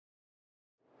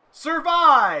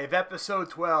Survive, episode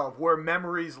 12, Where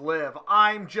Memories Live.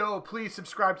 I'm Joe, please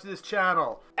subscribe to this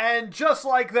channel. And just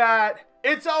like that,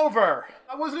 it's over.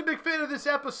 I wasn't a big fan of this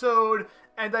episode,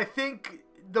 and I think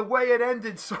the way it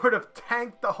ended sort of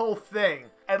tanked the whole thing.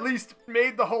 At least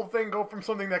made the whole thing go from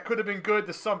something that could have been good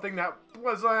to something that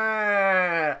was,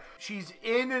 She's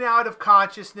in and out of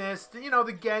consciousness. You know,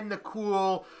 again, the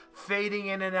cool fading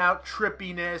in and out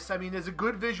trippiness. I mean, there's a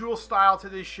good visual style to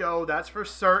this show, that's for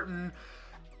certain.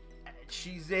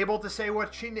 She's able to say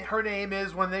what her name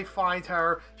is when they find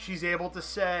her. She's able to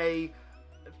say,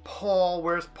 Paul,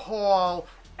 where's Paul?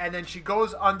 And then she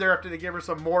goes under after they give her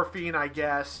some morphine, I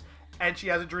guess, and she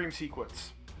has a dream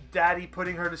sequence. Daddy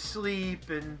putting her to sleep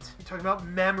and talking about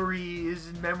memories,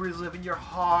 and memories live in your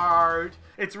heart.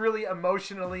 It's really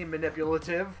emotionally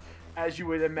manipulative, as you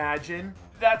would imagine.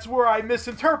 That's where I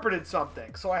misinterpreted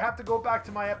something. So I have to go back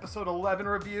to my episode 11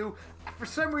 review. For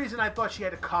some reason, I thought she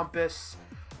had a compass.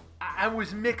 I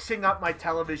was mixing up my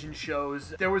television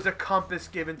shows. There was a compass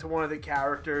given to one of the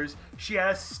characters. She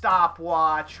had a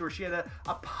stopwatch, or she had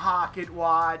a pocket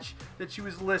watch that she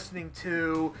was listening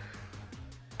to.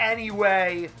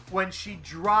 Anyway, when she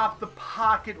dropped the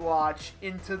pocket watch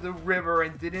into the river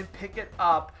and didn't pick it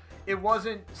up, it was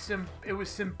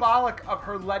symbolic of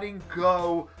her letting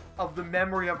go of the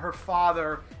memory of her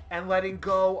father and letting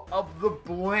go of the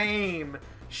blame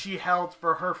she held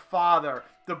for her father.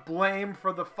 The blame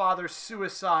for the father's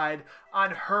suicide on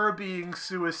her being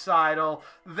suicidal.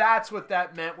 That's what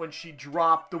that meant when she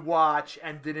dropped the watch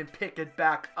and didn't pick it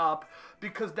back up,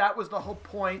 because that was the whole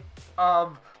point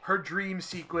of her dream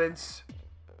sequence.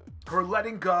 Her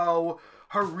letting go,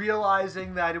 her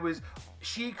realizing that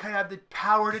she could have the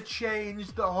power to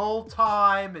change the whole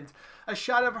time, and a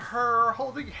shot of her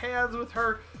holding hands with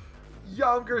her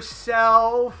younger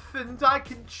self, and I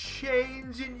can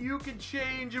change and you can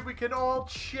change and we can all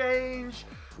change.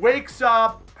 Wakes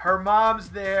up, her mom's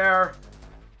there.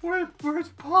 Where's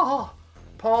Paul?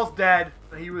 Paul's dead.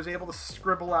 He was able to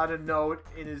scribble out a note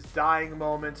in his dying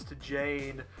moments to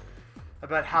Jane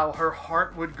about how her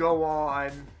heart would go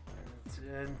on,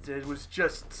 and it was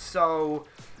just so,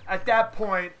 at that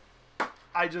point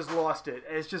I just lost it.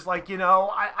 It's just like, you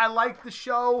know, I liked the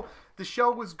show. The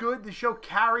show was good. The show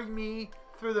carried me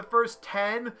through the first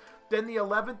 10. Then the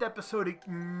 11th episode, it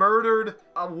murdered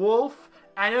a wolf.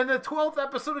 And in the 12th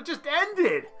episode, it just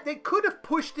ended. They could have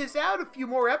pushed this out a few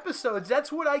more episodes.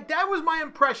 That was my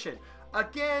impression.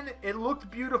 Again, it looked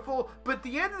beautiful. But at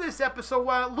the end of this episode,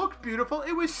 while it looked beautiful,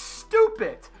 it was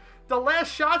stupid. The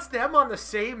last shot's them on the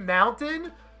same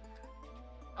mountain,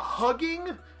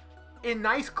 hugging in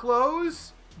nice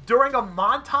clothes during a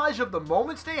montage of the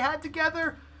moments they had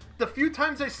together. The few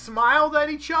times they smiled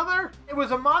at each other, it was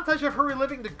a montage of her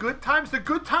reliving the good times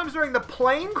during the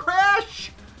plane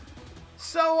crash.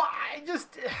 So it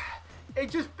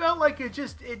just felt like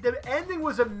the ending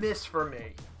was a miss for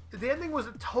me. The ending was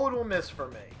a total miss for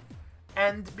me.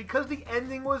 And because the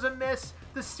ending was a miss,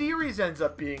 the series ends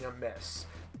up being a miss.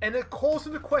 And it calls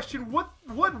into question, what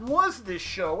was this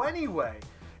show anyway?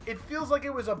 It feels like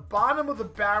it was a bottom of the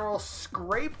barrel,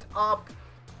 scraped up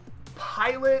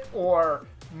pilot or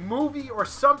movie or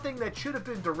something that should have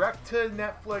been direct to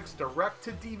Netflix, direct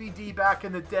to DVD back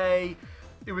in the day.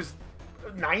 It was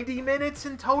 90 minutes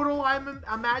in total, I'm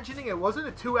imagining. It wasn't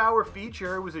a 2-hour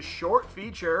feature. It was a short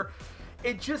feature.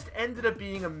 It just ended up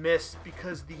being a miss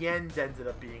because the end ended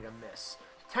up being a miss.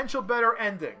 Potential better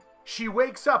ending. She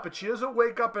wakes up, but she doesn't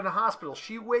wake up in a hospital.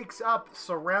 She wakes up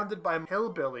surrounded by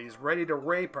hillbillies ready to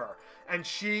rape her. And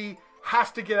she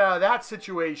has to get out of that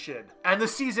situation. And the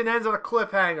season ends on a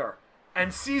cliffhanger.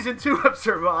 And season 2 of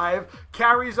Survive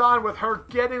carries on with her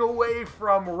getting away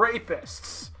from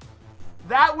rapists.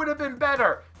 That would have been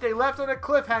better. They left on a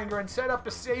cliffhanger and set up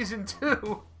a season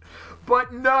 2.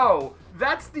 But no,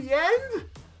 that's the end?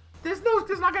 There's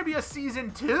not going to be a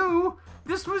season 2.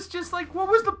 This was just like, what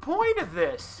was the point of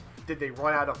this? Did they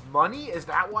run out of money? Is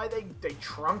that why they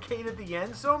truncated the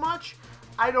end so much?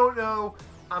 I don't know.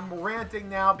 I'm ranting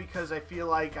now because I feel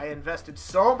like I invested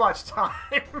so much time.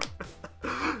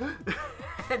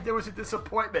 And there was a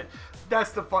disappointment.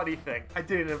 That's the funny thing. I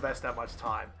didn't invest that much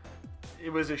time. It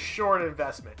was a short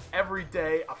investment. Every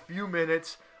day, a few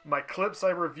minutes. My clips I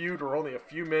reviewed were only a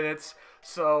few minutes.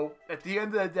 So, at the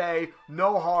end of the day,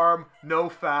 no harm, no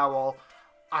foul.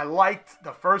 I liked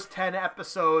the first 10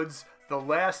 episodes. The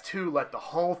last 2 let the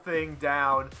whole thing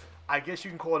down. I guess you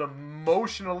can call it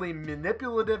emotionally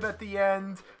manipulative at the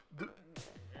end.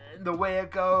 The way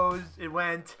it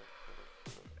went.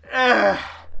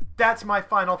 That's my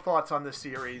final thoughts on the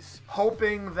series.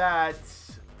 Hoping that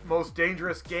Most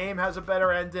Dangerous Game has a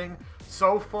better ending.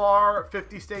 So far,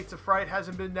 50 States of Fright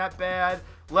hasn't been that bad.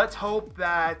 Let's hope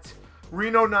that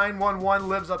Reno 911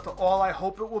 lives up to all I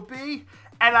hope it will be.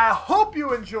 And I hope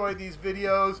you enjoy these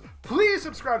videos. Please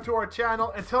subscribe to our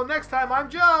channel. Until next time, I'm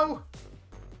Joe.